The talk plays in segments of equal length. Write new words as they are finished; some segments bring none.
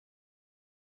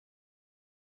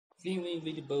Clean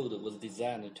VTBIRD was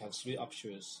designed to have 3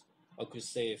 options, or could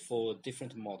say 4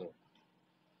 different models.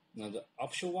 Now the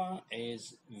option 1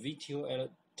 is VTOL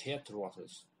Tilt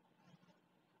Rotors.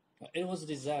 It was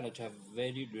designed to have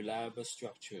very reliable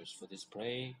structures for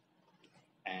display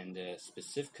and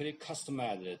specifically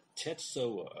customized tilt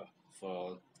servo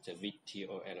for the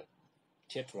VTOL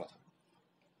Tilt Rotor.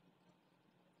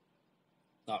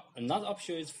 Now another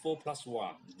option is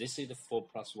 4+1. This is the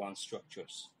 4+1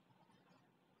 structures.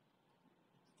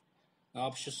 Now,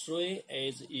 option 3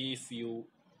 is if you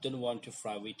don't want to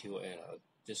fly VTOL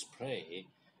display,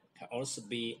 can also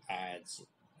be as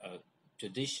a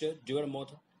traditional dual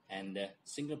motor and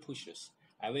single pushers.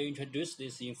 I will introduce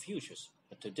this in futures,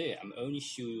 but today I'm only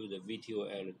showing you the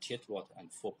VTOL Tilt Rotor and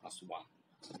 4+1.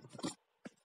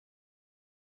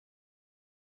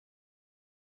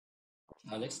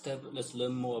 Now next step, let's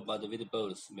learn more about the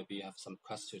VTBIRDs. Maybe you have some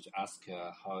questions to ask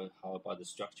how about the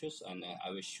structures, and I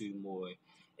will show you more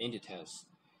in details.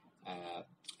 I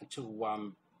took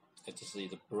one, this is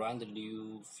the brand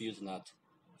new fuse nut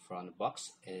from the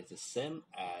box. It is the same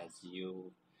as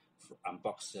you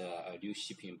unbox a new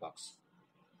shipping box.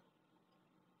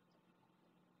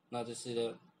 Now this is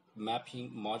the mapping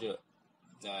module.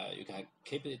 You can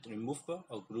keep it removable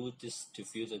or glue this two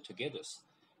fuses together.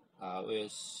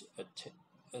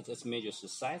 This measures the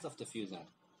size of the fuse nut.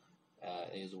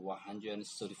 Is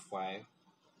 135.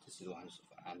 This is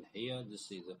 135, and here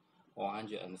this is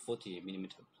 140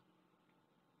 millimeters.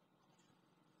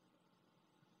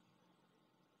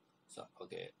 So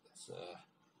okay, let's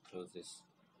close this.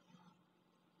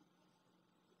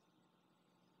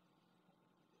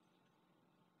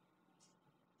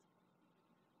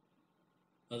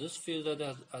 Now this fuse nut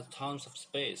has tons of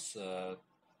space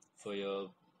for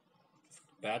your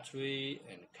battery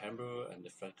and camera and the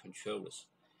flight controllers.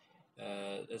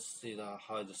 Let's see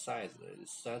how the size. The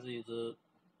size is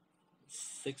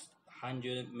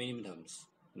 600 millimeters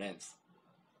length.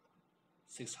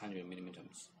 600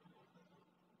 millimeters.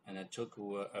 And I took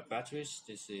a batteries.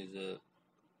 This is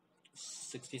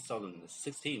 16,000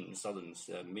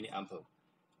 milliampere.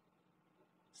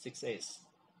 6S.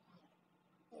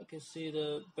 You can see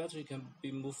the battery can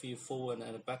be moving forward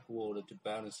and backward to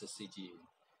balance the CG.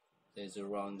 There's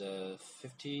around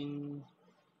 15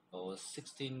 or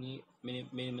 16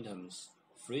 millimeters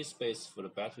free space for the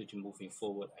battery to moving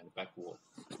forward and backward.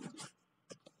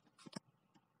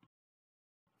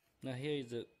 Now here is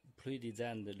the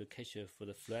pre-designed location for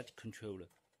the flight controller,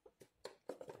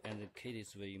 and the kit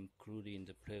is very included in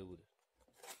the plywood.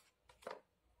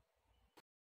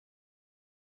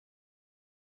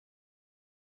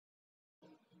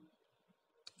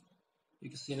 You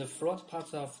can see the front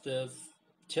part of the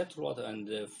Tilt Rotor and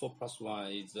the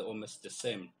 4+1 is almost the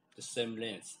same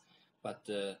length, but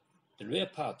the rear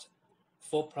part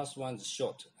 4+1 is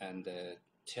short and the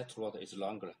Tilt Rotor is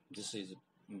longer. This is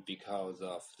because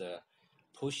of the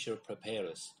pusher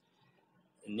propellers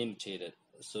limited,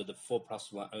 so the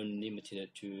 4+1 only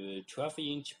limited to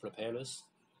 12-inch propellers,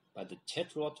 but the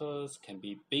Tilt Rotors can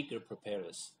be bigger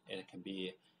propellers. It can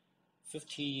be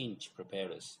 15-inch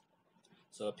propellers.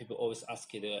 So people always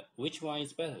ask it, which one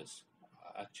is better?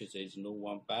 Actually, there is no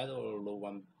one better or no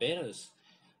one better.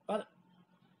 But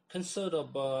concerned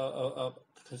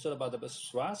about the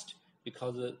thrust,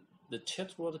 because the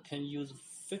Tilt Rotor can use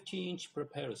 15-inch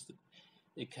propellers.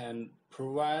 It can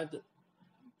provide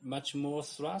much more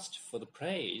thrust for the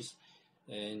praise,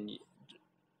 and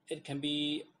it can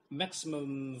be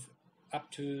maximum up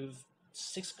to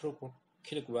 6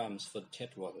 kilograms for the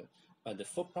Tilt Rotor. But the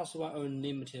 4+1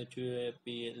 only limited to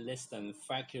be less than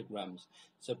 5 kilograms.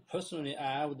 So personally,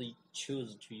 I would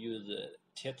choose to use the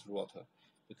Tilt Rotor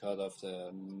because of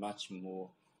the much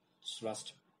more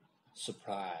thrust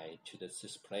supply to the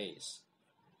displays.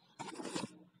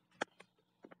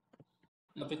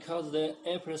 Now, because the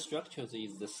airplane structure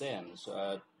is the same, so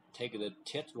I take the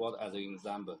Tilt Rotor as an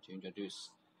example to introduce.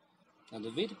 Now,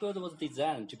 the VTBIRD was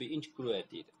designed to be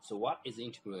integrated. So what is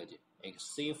integrated? You can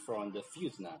see from the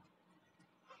fuse nut.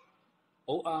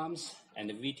 All arms and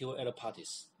the VTOL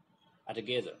parties are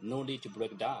together, no need to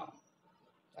break down.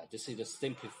 This is the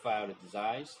simplified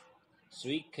design.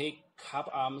 3K cab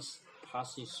arms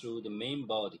passing through the main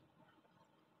body.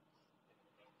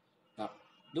 Now,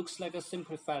 looks like a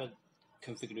simplified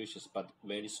configuration, but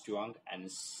very strong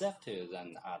and softer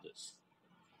than others.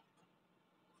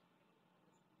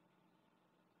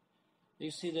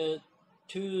 You see the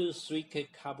 2 3K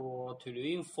cable to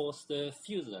reinforce the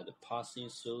fuse nut passing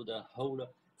through the whole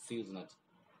fuse nut.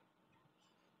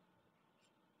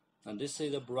 And this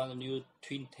is a brand new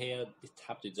twin tail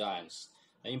type designs.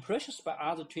 Impressed by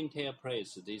other twin tail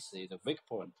plates, this is a weak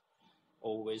point.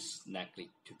 always likely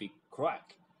to be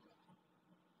cracked.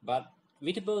 But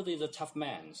VTBIRD is a tough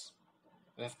man.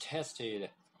 We have tested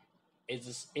it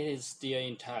is still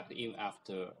intact even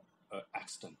after an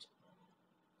accident.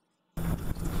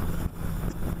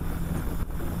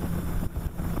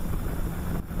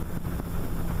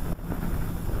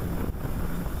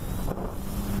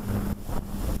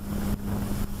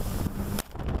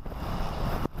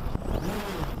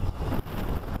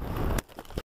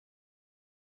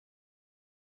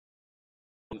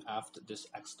 After this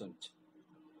accident,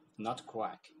 not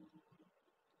crack.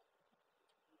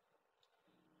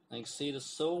 And you can see the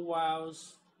servo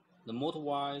wires, the motor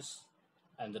wires,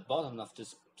 and the bottom of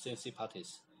this CNC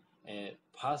putties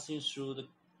passing through the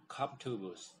copper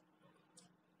tubes.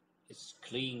 It's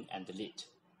clean and lit.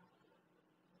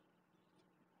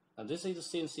 And this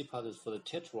is the CNC putties for the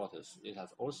tilt rotors. It has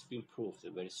also been proved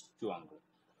very strong.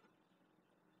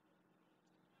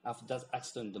 After that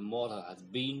accident, the motor has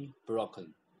been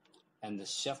broken and the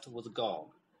shaft was gone,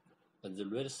 but the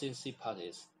real CNC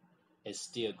putties is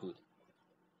still good.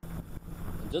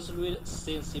 And those real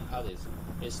CNC putties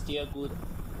is still good,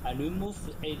 and we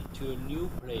moved it to a new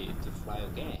plate to fly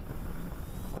again.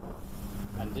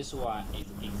 And this one is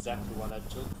exactly what I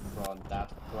took from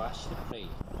that crashed plate.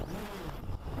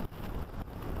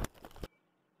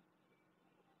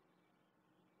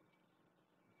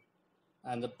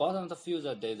 And the bottom of the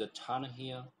fuselage, there is a tunnel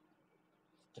here.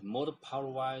 The motor power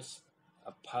wires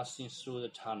are passing through the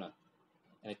tunnel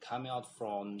and coming out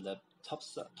from the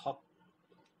top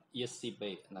ESC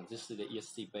base. Now this is the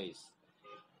ESC base.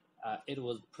 It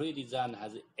was pre-designed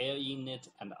as air inlet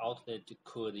and outlet to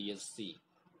cool the ESC.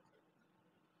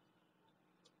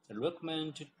 I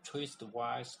recommend to twist the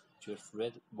wires to a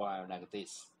thread wire like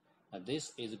this. Now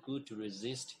this is good to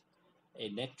resist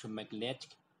electromagnetic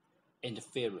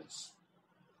interference.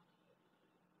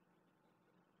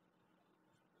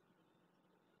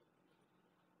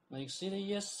 Now you see the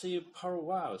ESC power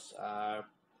wires.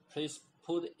 Please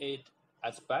put it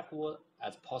as backward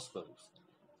as possible.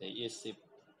 The ESC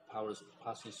power is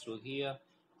passing through here.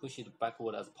 Push it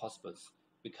backward as possible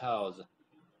because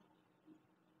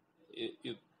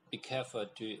you be careful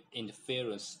to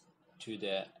interference to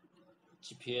the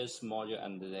GPS module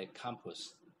and the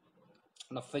compass.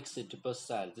 Now fix it to both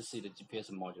sides. This is the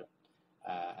GPS module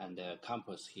and the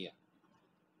compass here.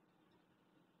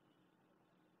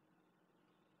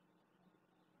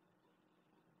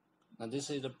 Now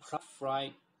this is the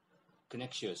Plug&fly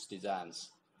connections designs.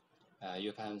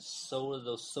 You can solder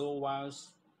those servo wires,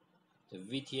 the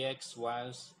VTX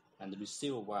wires, and the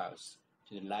receiver wires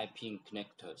to the light pin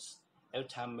connectors. Every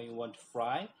time you want to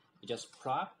fly, you just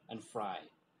plug and fly.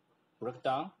 Break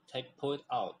down, pull it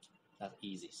out. That's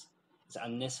easy. It's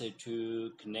unnecessary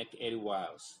to connect any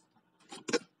wires.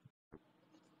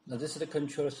 Now this is the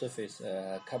control surface,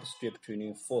 copper strip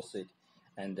tuning faucet,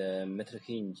 and metal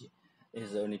hinge. It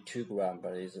is only 2 grams,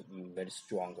 but it is very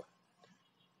strong.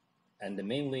 And the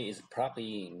main way is plug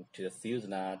in to the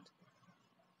fuselage,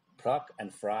 plug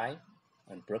and fly,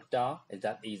 and break down is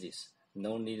that easy.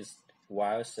 No need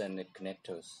wires and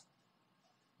connectors.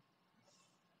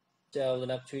 So I would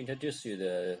like to introduce you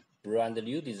the brand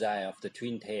new design of the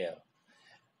twin tail.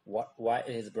 Why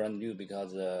it is brand new?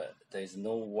 Because there is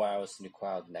no wires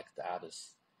required like the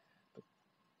others.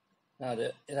 Now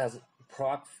it has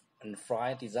plug and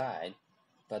fly design,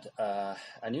 but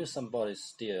I knew somebody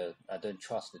still don't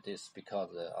trust this because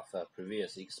of a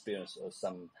previous experience of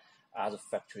some other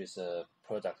factories'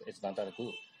 product. It's not that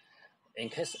good. In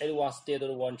case anyone still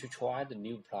don't want to try, the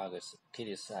new plugins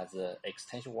kits has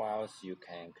extension wires. You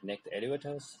can connect the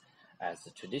elevators as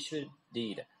traditionally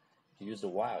did to use the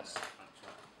wires.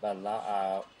 But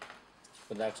now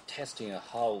without testing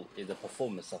how is the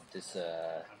performance of this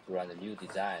brand new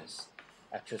designs.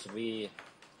 Actually, we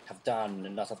have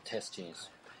done lots of testings.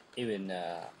 Even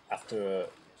after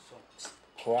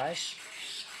crash,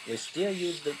 we still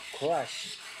use the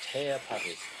crash tail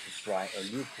putties to fly a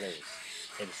new place.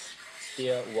 It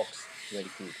still works very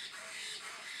good.